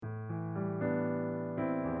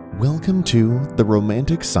Welcome to The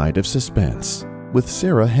Romantic Side of Suspense with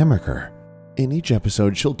Sarah Hemmerker. In each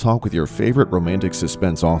episode, she'll talk with your favorite romantic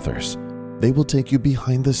suspense authors. They will take you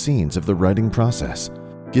behind the scenes of the writing process,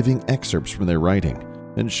 giving excerpts from their writing,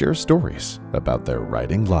 and share stories about their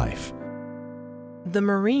writing life. The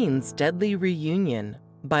Marines' Deadly Reunion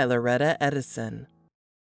by Loretta Eidson.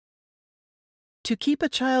 To keep a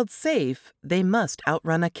child safe, they must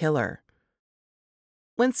outrun a killer.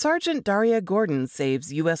 When Sergeant Daria Gordon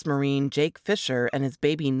saves U.S. Marine Jake Fisher and his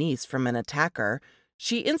baby niece from an attacker,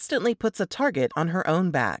 she instantly puts a target on her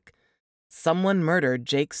own back. Someone murdered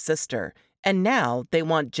Jake's sister, and now they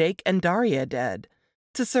want Jake and Daria dead.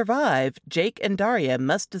 To survive, Jake and Daria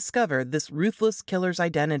must discover this ruthless killer's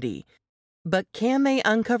identity. But can they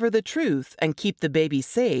uncover the truth and keep the baby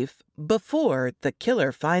safe before the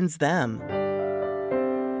killer finds them?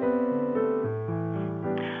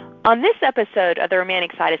 On this episode of The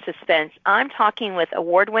Romantic Side of Suspense, I'm talking with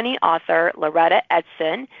award-winning author Loretta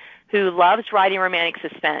Eidson, who loves writing romantic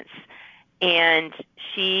suspense. And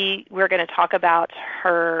we're going to talk about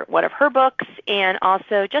one of her books and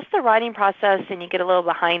also just the writing process, and you get a little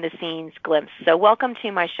behind-the-scenes glimpse. So welcome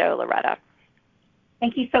to my show, Loretta.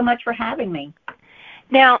 Thank you so much for having me.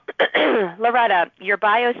 Now, Loretta, your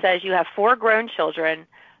bio says you have 4 grown children,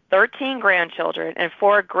 13 grandchildren, and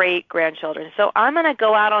 4 great-grandchildren. So I'm going to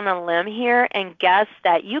go out on a limb here and guess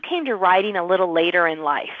that you came to writing a little later in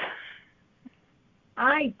life.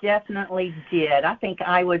 I definitely did. I think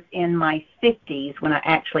I was in my 50s when I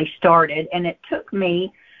actually started, and it took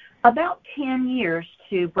me about 10 years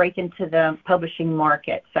to break into the publishing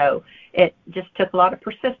market. So it just took a lot of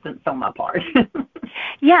persistence on my part.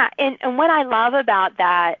 Yeah, and what I love about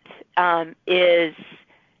that is,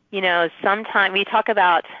 sometimes we talk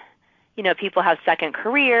about, people have second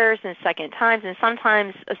careers and second times, and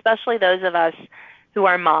sometimes, especially those of us who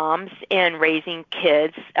are moms and raising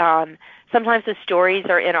kids, sometimes the stories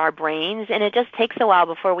are in our brains, and it just takes a while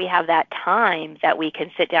before we have that time that we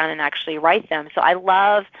can sit down and actually write them. So I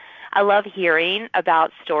love hearing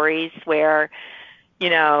about stories where,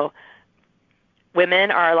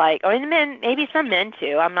 women are like, and men, maybe some men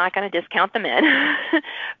too, I'm not going to discount the men,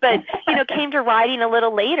 but, came to writing a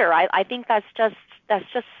little later. I think that's just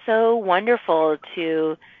so wonderful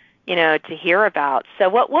to hear about. So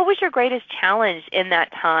what was your greatest challenge in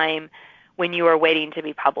that time when you were waiting to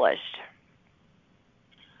be published?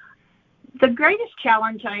 The greatest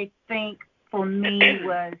challenge, I think, for me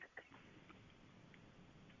was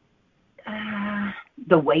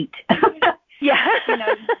the wait. Yeah.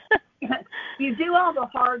 You do all the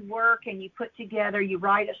hard work and you put together, you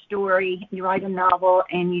write a story, you write a novel,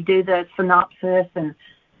 and you do the synopsis. And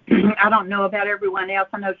I don't know about everyone else.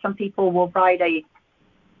 I know some people will write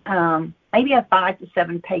maybe a 5 to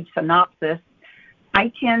 7 page synopsis.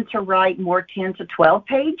 I tend to write more 10 to 12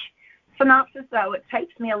 page synopsis, so it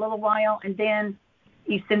takes me a little while, and then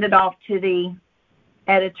you send it off to the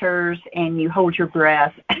editors and you hold your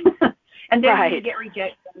breath. And then right. You get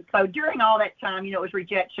rejection. So during all that time, it was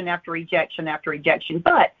rejection after rejection after rejection.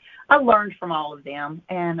 But I learned from all of them.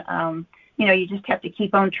 And, you just have to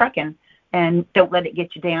keep on trucking and don't let it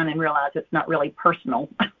get you down and realize it's not really personal,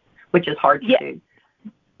 which is hard to do.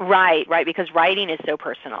 Right, because writing is so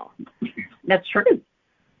personal. That's true.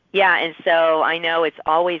 Yeah, and so I know it's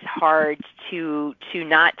always hard to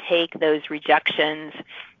not take those rejections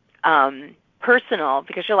personal,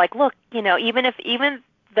 because you're like, look, even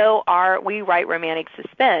though we write romantic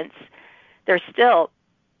suspense, there's still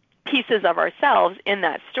pieces of ourselves in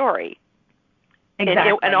that story.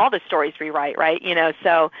 Exactly. And all the stories we write, right?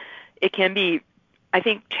 So it can be, I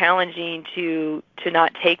think, challenging to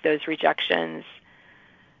not take those rejections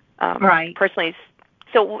right. personally.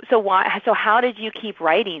 So why? So how did you keep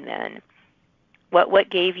writing then? What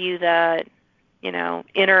gave you the,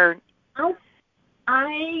 inner?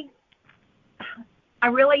 I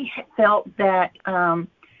really felt that.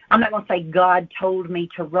 I'm not going to say God told me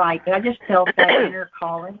to write, but I just felt that inner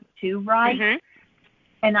calling to write. Mm-hmm.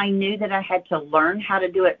 And I knew that I had to learn how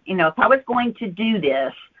to do it. If I was going to do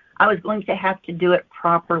this, I was going to have to do it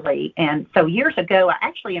properly. And so years ago, I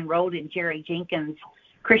actually enrolled in Jerry Jenkins'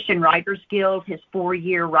 Christian Writers Guild, his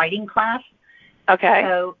 4-year writing class. Okay.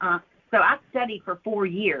 So I studied for 4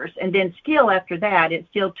 years, and then still after that, it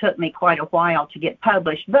still took me quite a while to get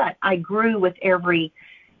published. But I grew with every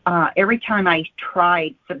time I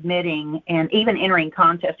tried submitting and even entering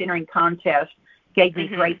contests. Entering contests gave me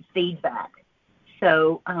great feedback.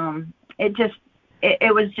 So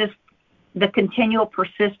it was just the continual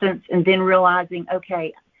persistence, and then realizing,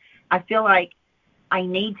 okay, I feel like I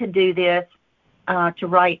need to do this to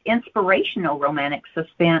write inspirational romantic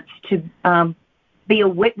suspense, to be a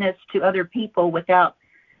witness to other people without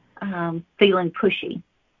feeling pushy.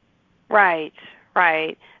 Right.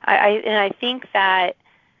 I think that,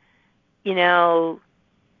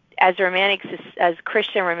 as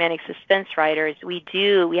Christian romantic suspense writers, we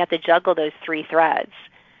have to juggle those three threads.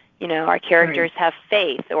 Our characters have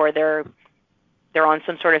faith, or they're on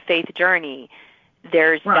some sort of faith journey.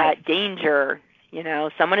 There's that danger,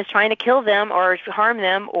 someone is trying to kill them or harm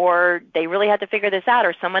them, or they really have to figure this out,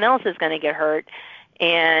 or someone else is going to get hurt.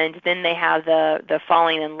 And then they have the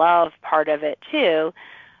falling in love part of it too,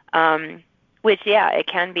 which, it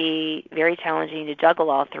can be very challenging to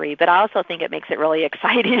juggle all three. But I also think it makes it really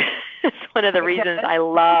exciting. It's one of the reasons I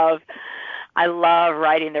love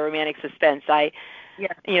writing the romantic suspense.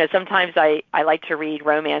 Sometimes I like to read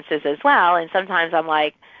romances as well, and sometimes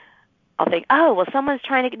I'll think, oh, well, someone's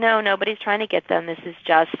trying to, no, nobody's trying to get them. This is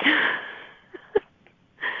just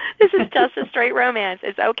a straight romance.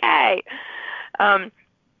 It's okay.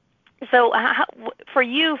 So for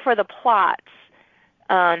you, for the plots,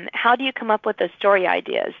 how do you come up with the story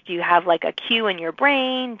ideas? Do you have like a cue in your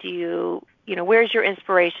brain? Do you, where's your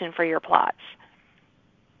inspiration for your plots?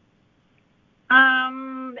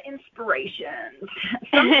 Inspirations.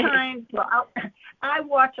 Sometimes, I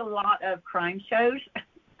watch a lot of crime shows,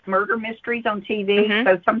 murder mysteries on TV,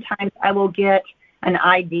 so sometimes I will get an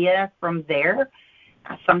idea from there.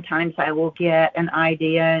 Sometimes I will get an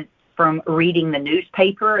idea from reading the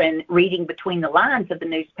newspaper and reading between the lines of the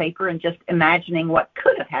newspaper and just imagining what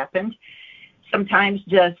could have happened. Sometimes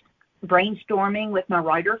just brainstorming with my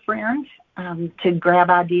writer friends to grab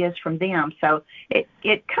ideas from them. So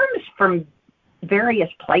it comes from various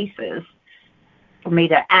places for me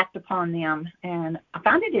to act upon them, and I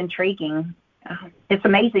find it intriguing. It's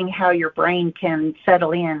amazing how your brain can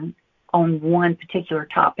settle in on one particular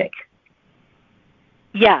topic.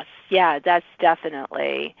 Yes, that's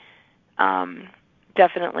definitely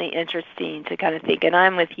interesting to kind of think. And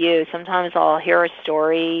I'm with you. Sometimes I'll hear a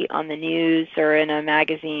story on the news or in a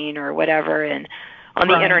magazine or whatever, and on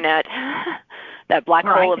the internet, that black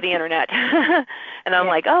hole of the internet. And I'm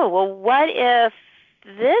like, oh, well, what if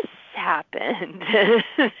this happened?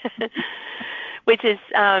 Which is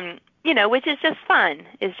just fun.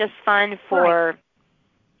 It's just fun for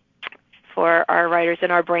our writers,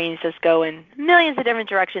 and our brains just go in millions of different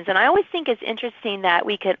directions. And I always think it's interesting that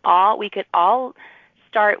we could all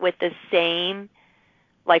start with the same,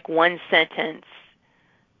 like, one sentence,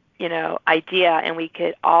 idea, and we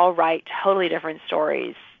could all write totally different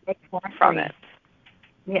stories from it.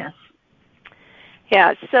 Yes.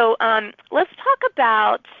 Yeah. So let's talk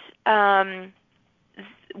about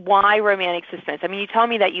why romantic suspense. I mean, you told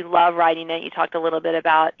me that you love writing it. You talked a little bit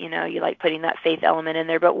about, you like putting that faith element in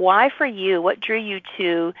there. But why for you? What drew you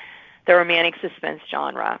to the romantic suspense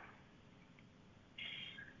genre?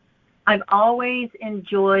 I've always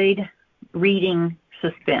enjoyed reading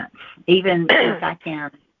suspense, even back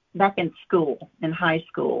in school, in high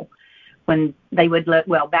school, when they would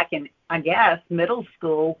back in, I guess, middle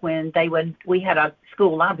school, when we had a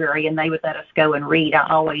school library and they would let us go and read. I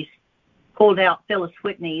always pulled out Phyllis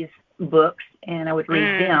Whitney's books and I would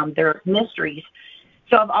read them. They're mysteries.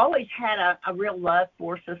 So I've always had a real love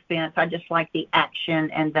for suspense. I just like the action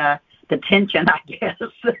and the tension, I guess.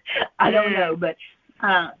 I don't know. But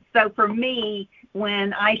so for me,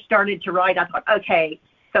 when I started to write, I thought, okay,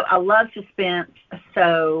 so I love suspense,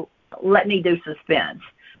 so let me do suspense.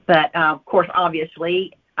 But, of course,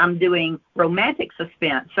 obviously, I'm doing romantic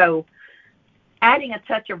suspense. So adding a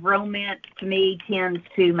touch of romance to me tends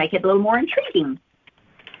to make it a little more intriguing.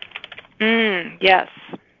 Yes.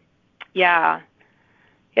 Yeah.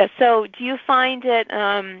 Yeah. So do you find it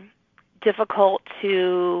difficult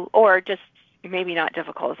to, or just maybe not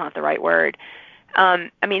difficult, it's not the right word. I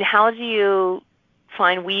mean, how do you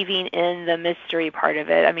find weaving in the mystery part of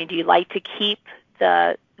it? I mean, do you like to keep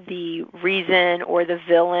the reason or the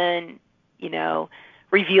villain,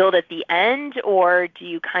 revealed at the end, or do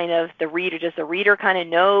you does the reader kind of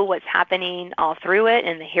know what's happening all through it,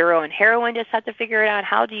 and the hero and heroine just have to figure it out?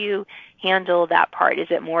 How do you handle that part? Is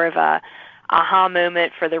it more of a aha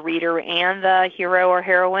moment for the reader and the hero or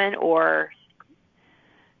heroine, or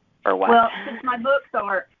what? Well, since my books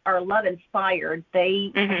are love inspired,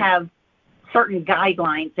 they have certain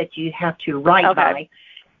guidelines that you have to write by.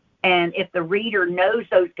 And if the reader knows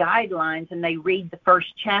those guidelines and they read the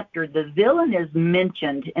first chapter, the villain is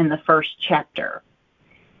mentioned in the first chapter.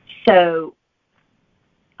 So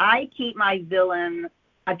I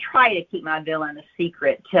try to keep my villain a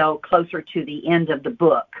secret till closer to the end of the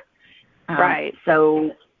book. Right.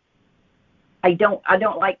 So I don't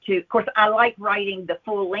like to, of course, I like writing the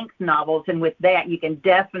full-length novels, and with that you can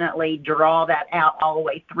definitely draw that out all the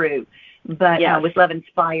way through. But with Love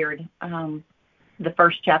Inspired, the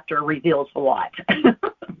first chapter reveals a lot.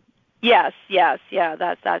 Yes, yeah,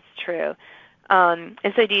 that's true. And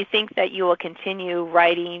so do you think that you will continue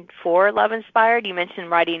writing for Love Inspired? You mentioned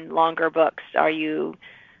writing longer books. Are you,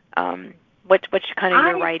 what's kind of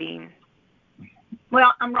your writing?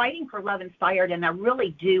 Well, I'm writing for Love Inspired, and I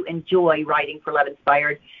really do enjoy writing for Love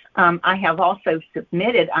Inspired. I have also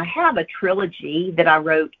submitted, I have a trilogy that I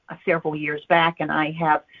wrote several years back, and I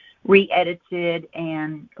have re-edited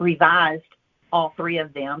and revised all three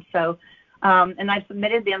of them. So, and I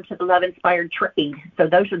submitted them to the Love Inspired trade. So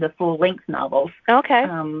those are the full-length novels. Okay.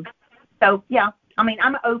 So, yeah, I mean,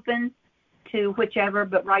 I'm open to whichever,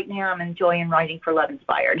 but right now I'm enjoying writing for Love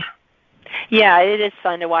Inspired. Yeah, it is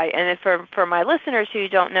fun to watch. And for my listeners who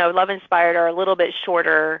don't know, Love Inspired are a little bit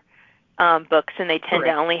shorter books, and they tend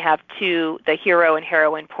to only have two, the hero and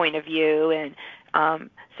heroine point of view, and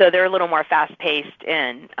so they're a little more fast-paced.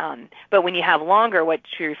 And but when you have longer, what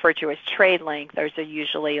you refer to as trade length, those are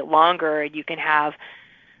usually longer, and you can have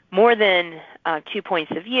more than 2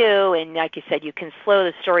 points of view, and like you said, you can slow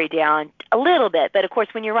the story down a little bit. But of course,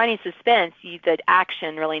 when you're writing suspense, the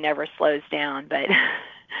action really never slows down. But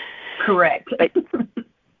correct.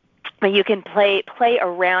 But you can play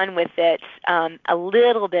around with it a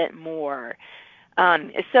little bit more.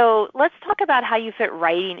 So let's talk about how you fit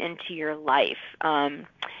writing into your life.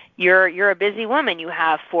 You're a busy woman. You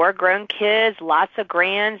have 4 grown kids, lots of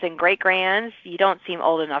grands and great-grands. You don't seem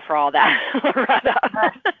old enough for all that, Loretta.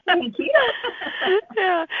 Thank you.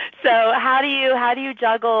 Yeah. So how do you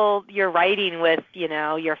juggle your writing with,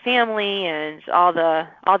 your family and all the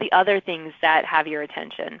other things that have your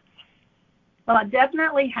attention? Well, I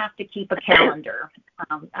definitely have to keep a calendar.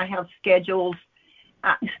 I have schedules.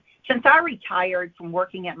 Since I retired from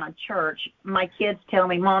working at my church, my kids tell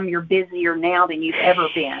me, Mom, you're busier now than you've ever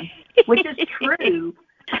been, which is true.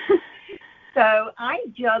 So I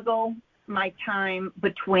juggle my time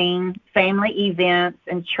between family events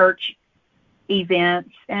and church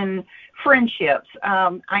events and friendships.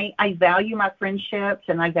 I value my friendships,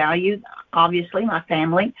 and I value, obviously, my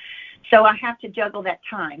family. So I have to juggle that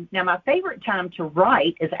time. Now, my favorite time to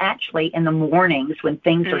write is actually in the mornings when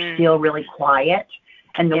things are still really quiet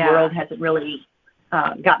and the world hasn't really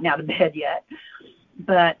gotten out of bed yet.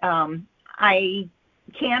 But I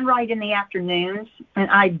can write in the afternoons, and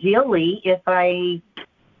ideally, if I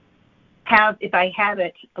have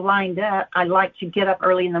it lined up, I like to get up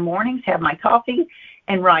early in the mornings, have my coffee,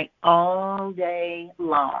 and write all day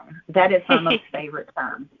long. That is my most favorite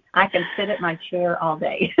time. I can sit at my chair all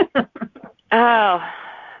day. Oh,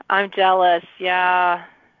 I'm jealous. Yeah,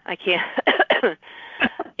 I can't.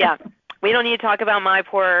 Yeah, we don't need to talk about my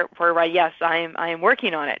poor writing. Yes, I am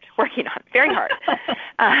working on it very hard.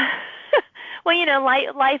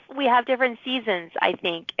 Well, life, we have different seasons, I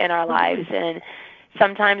think, in our lives, and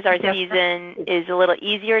sometimes our season is a little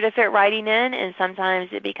easier to fit writing in, and sometimes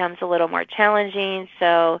it becomes a little more challenging.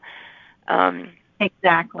 So,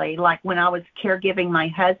 exactly. Like when I was caregiving my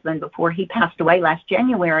husband before he passed away last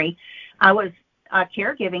January, I was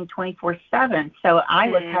caregiving 24/7. So I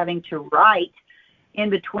was having to write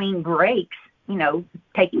in between breaks,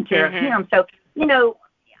 taking care of him. So,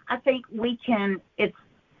 I think my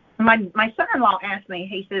son-in-law asked me,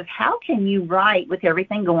 he says, how can you write with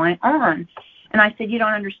everything going on? And I said, you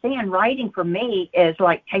don't understand. Writing for me is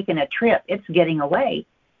like taking a trip. It's getting away.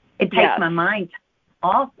 It takes my mind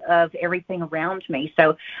off of everything around me.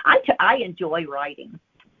 So I enjoy writing.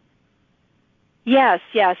 Yes.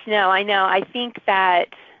 No, I know. I think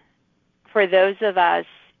that for those of us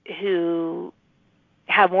who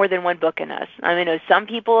have more than one book in us, I know some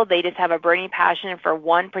people, they just have a burning passion for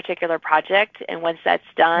one particular project, and once that's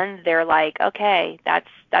done, they're like, okay, that's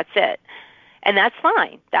it. And that's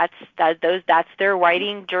fine. That's their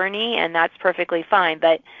writing journey, and that's perfectly fine.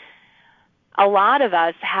 But a lot of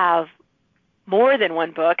us have more than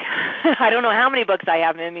one book. I don't know how many books I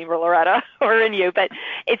have in me, Loretta, or in you, but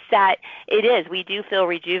it's that we do feel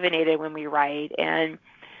rejuvenated when we write. And,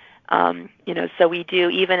 so we do,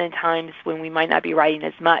 even in times when we might not be writing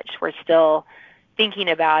as much, we're still thinking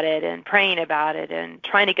about it and praying about it and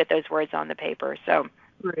trying to get those words on the paper. So,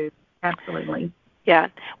 absolutely. Yeah.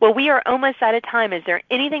 Well, we are almost out of time. Is there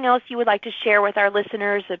anything else you would like to share with our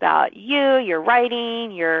listeners about you, your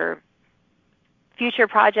writing, your future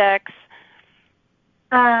projects?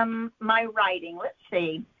 My writing, let's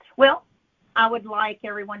see. Well, I would like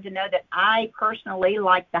everyone to know that I personally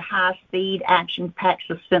like the high-speed, action-packed,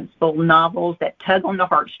 suspenseful novels that tug on the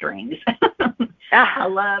heartstrings. I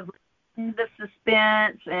love the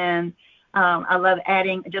suspense, and I love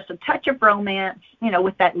adding just a touch of romance,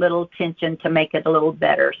 with that little tension to make it a little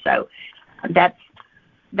better. So that's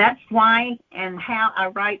that's why and how I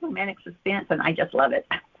write romantic suspense, and I just love it.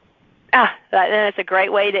 That's a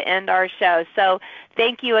great way to end our show. So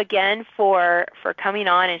thank you again for coming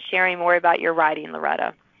on and sharing more about your writing,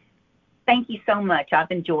 Loretta. Thank you so much.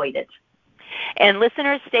 I've enjoyed it. And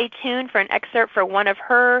listeners, stay tuned for an excerpt from one of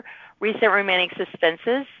her recent romantic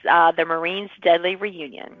suspenses, The Marines' Deadly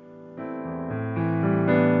Reunion.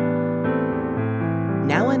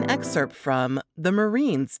 Now an excerpt from The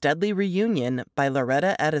Marines' Deadly Reunion by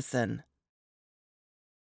Loretta Eidson.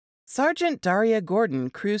 Sergeant Daria Gordon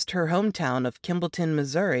cruised her hometown of Kimballton,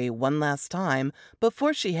 Missouri one last time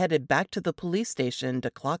before she headed back to the police station to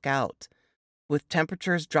clock out. With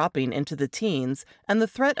temperatures dropping into the teens and the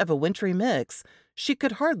threat of a wintry mix, she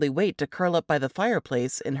could hardly wait to curl up by the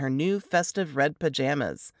fireplace in her new festive red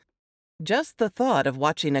pajamas. Just the thought of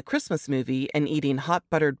watching a Christmas movie and eating hot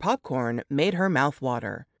buttered popcorn made her mouth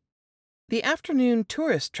water. The afternoon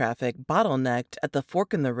tourist traffic bottlenecked at the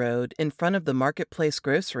fork in the road in front of the Marketplace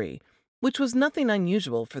Grocery, which was nothing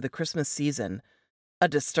unusual for the Christmas season. A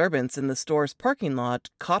disturbance in the store's parking lot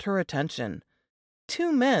caught her attention.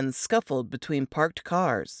 2 men scuffled between parked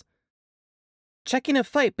cars. "Checking a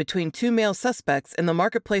fight between 2 male suspects in the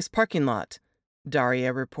Marketplace parking lot,"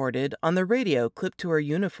 Daria reported on the radio clipped to her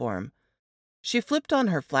uniform. She flipped on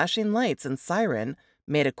her flashing lights and siren,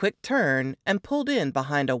 made a quick turn, and pulled in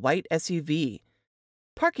behind a white SUV.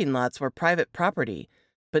 Parking lots were private property,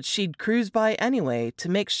 but she'd cruise by anyway to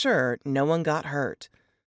make sure no one got hurt.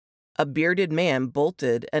 A bearded man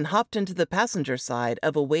bolted and hopped into the passenger side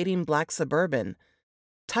of a waiting black Suburban.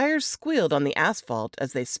 Tires squealed on the asphalt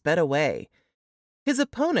as they sped away. His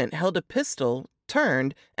opponent held a pistol,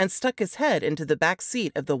 turned, and stuck his head into the back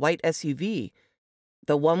seat of the white SUV.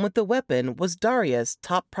 The one with the weapon was Daria's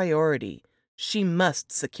top priority. She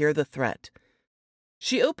must secure the threat.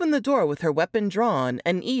 She opened the door with her weapon drawn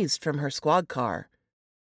and eased from her squad car.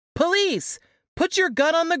 "Police! Put your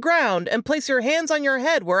gun on the ground and place your hands on your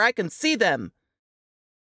head where I can see them!"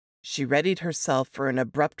 She readied herself for an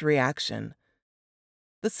abrupt reaction.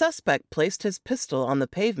 The suspect placed his pistol on the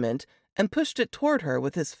pavement and pushed it toward her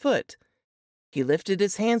with his foot. He lifted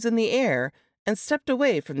his hands in the air and stepped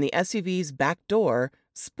away from the SUV's back door,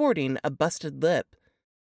 sporting a busted lip.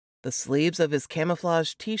 The sleeves of his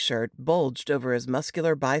camouflage t-shirt bulged over his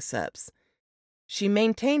muscular biceps. She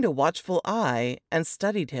maintained a watchful eye and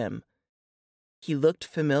studied him. He looked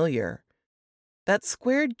familiar. That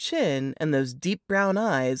squared chin and those deep brown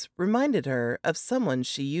eyes reminded her of someone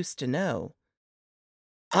she used to know.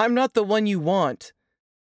 "I'm not the one you want."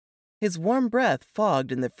 His warm breath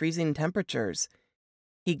fogged in the freezing temperatures.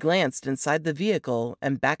 He glanced inside the vehicle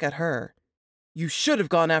and back at her. "You should have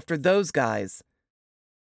gone after those guys."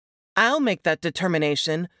 "I'll make that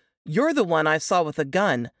determination. You're the one I saw with a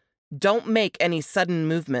gun. Don't make any sudden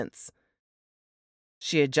movements."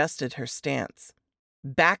 She adjusted her stance.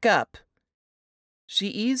 "Back up." She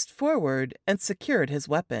eased forward and secured his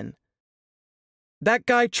weapon. "That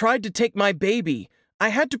guy tried to take my baby. I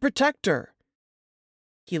had to protect her."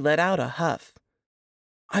 He let out a huff.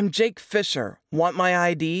 "I'm Jake Fisher. Want my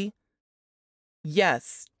ID?"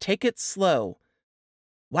 "Yes, take it slow.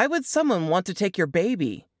 Why would someone want to take your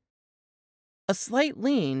baby?" A slight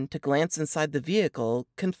lean to glance inside the vehicle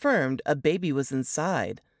confirmed a baby was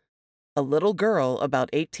inside. A little girl about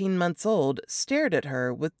 18 months old stared at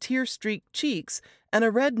her with tear-streaked cheeks and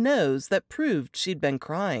a red nose that proved she'd been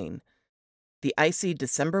crying. The icy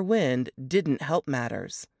December wind didn't help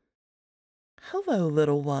matters. "Hello,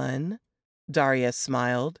 little one," Daria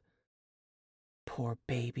smiled. Poor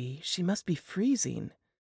baby, she must be freezing.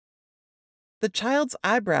 The child's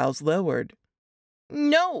eyebrows lowered.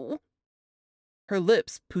 "No!" Her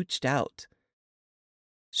lips pooched out.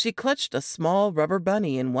 She clutched a small rubber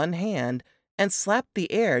bunny in one hand and slapped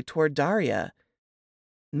the air toward Daria.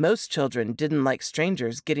 Most children didn't like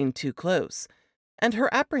strangers getting too close, and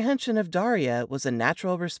her apprehension of Daria was a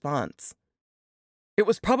natural response. "It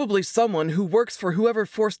was probably someone who works for whoever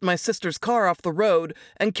forced my sister's car off the road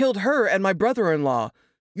and killed her and my brother-in-law.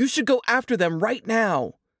 You should go after them right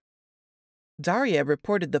now." Daria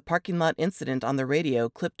reported the parking lot incident on the radio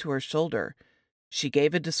clipped to her shoulder. She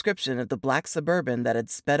gave a description of the black Suburban that had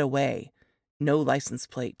sped away. No license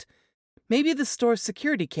plate. Maybe the store's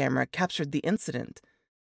security camera captured the incident.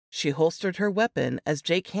 She holstered her weapon as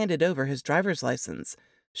Jake handed over his driver's license,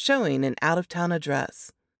 showing an out-of-town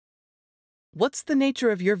address. "What's the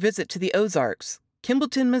nature of your visit to the Ozarks?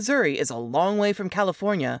 Kimballton, Missouri is a long way from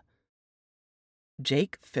California."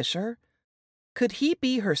 Jake Fisher? Could he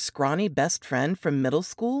be her scrawny best friend from middle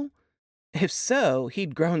school? If so,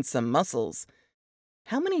 he'd grown some muscles.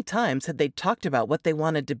 How many times had they talked about what they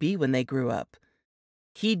wanted to be when they grew up?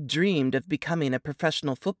 He'd dreamed of becoming a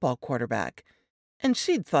professional football quarterback, and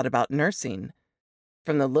she'd thought about nursing.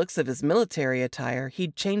 From the looks of his military attire,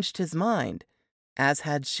 he'd changed his mind, as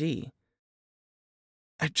had she.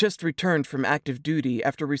 I just returned from active duty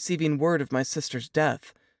after receiving word of my sister's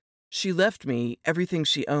death. She left me everything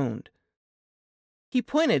she owned. He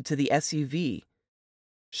pointed to the SUV.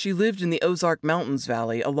 She lived in the Ozark Mountains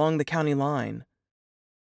Valley along the county line.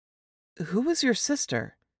 Who was your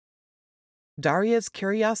sister? Daria's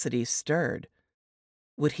curiosity stirred.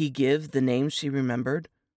 Would he give the name she remembered?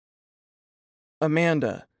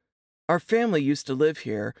 Amanda. Our family used to live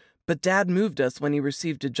here, but Dad moved us when he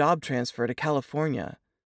received a job transfer to California.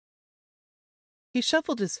 He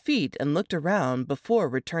shuffled his feet and looked around before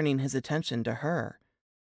returning his attention to her.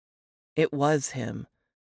 It was him.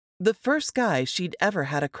 The first guy she'd ever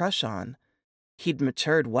had a crush on. He'd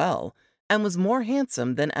matured well and was more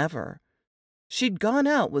handsome than ever. She'd gone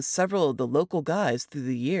out with several of the local guys through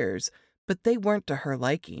the years, but they weren't to her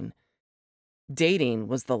liking. Dating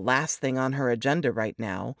was the last thing on her agenda right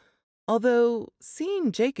now, although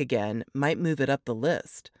seeing Jake again might move it up the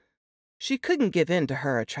list. She couldn't give in to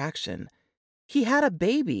her attraction. He had a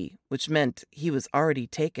baby, which meant he was already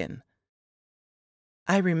taken.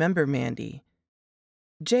 I remember Mandy.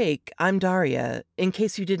 Jake, I'm Daria, in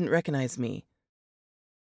case you didn't recognize me.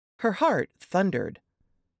 Her heart thundered.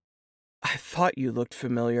 I thought you looked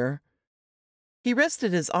familiar. He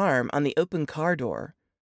rested his arm on the open car door.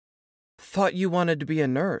 Thought you wanted to be a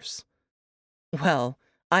nurse. Well,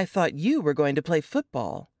 I thought you were going to play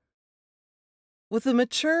football. With a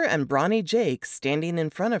mature and brawny Jake standing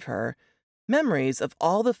in front of her, memories of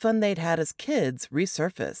all the fun they'd had as kids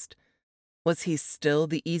resurfaced. Was he still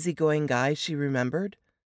the easygoing guy she remembered?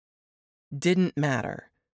 Didn't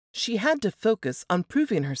matter. She had to focus on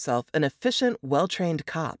proving herself an efficient, well-trained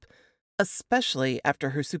cop, especially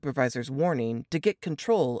after her supervisor's warning to get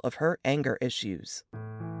control of her anger issues.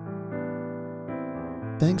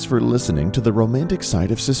 Thanks for listening to The Romantic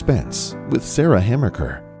Side of Suspense with Sarah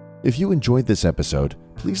Hammerker. If you enjoyed this episode,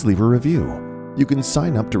 please leave a review. You can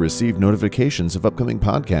sign up to receive notifications of upcoming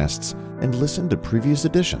podcasts and listen to previous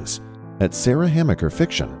editions at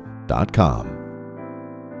sarahhammerkerfiction.com.